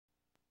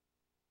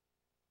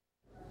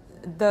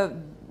The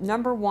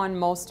number one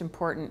most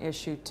important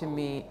issue to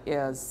me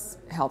is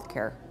health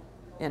care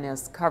and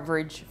is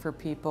coverage for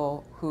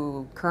people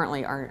who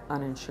currently are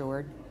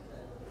uninsured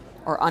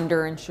or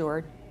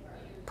underinsured.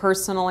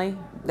 Personally,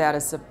 that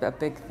is a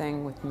big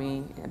thing with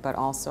me, but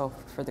also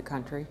for the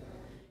country.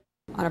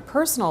 On a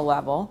personal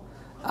level,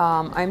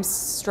 I'm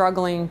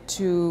struggling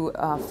to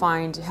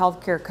find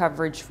health care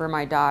coverage for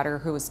my daughter,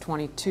 who is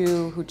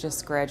 22, who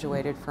just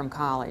graduated from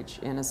college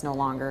and is no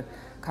longer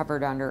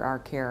covered under our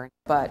care.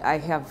 But I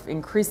have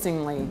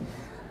increasingly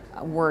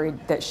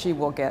worried that she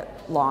will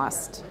get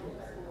lost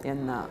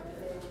in the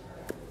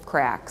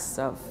cracks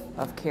of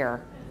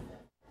care.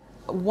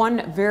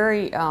 One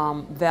very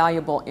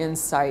valuable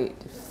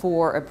insight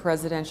for a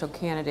presidential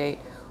candidate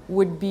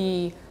would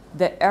be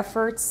the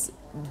efforts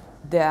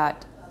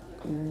that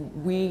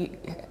we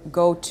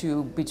go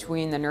to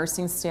between the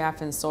nursing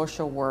staff and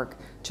social work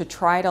to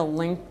try to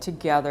link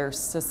together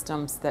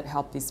systems that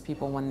help these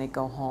people when they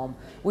go home.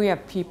 We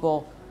have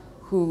people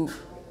who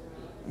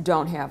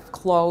don't have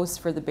clothes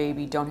for the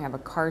baby, don't have a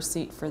car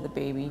seat for the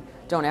baby,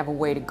 don't have a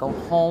way to go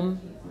home.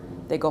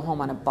 They go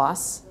home on a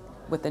bus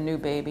with a new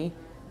baby.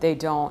 They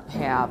don't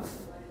have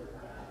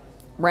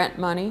rent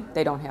money,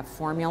 they don't have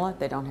formula,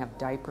 they don't have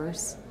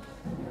diapers.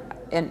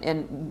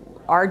 And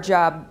our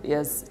job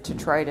is to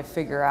try to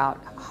figure out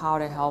how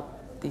to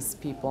help these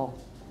people,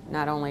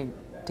 not only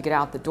to get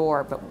out the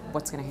door, but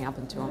what's going to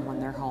happen to them when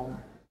they're home.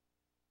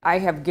 I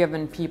have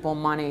given people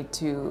money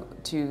to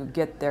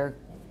get their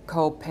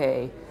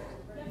co-pay.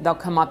 They'll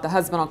come up, the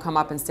husband will come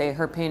up and say,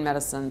 her pain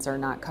medicines are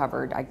not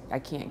covered. I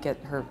can't get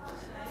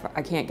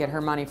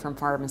her money from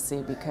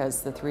pharmacy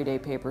because the 3-day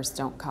papers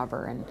don't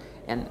cover,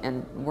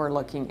 and we're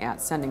looking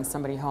at sending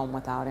somebody home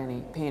without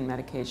any pain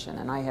medication.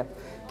 And I have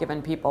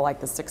given people like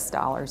the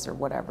 $6 or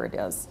whatever it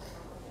is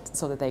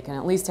so that they can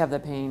at least have the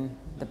pain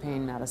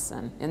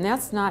medicine. And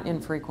that's not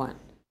infrequent.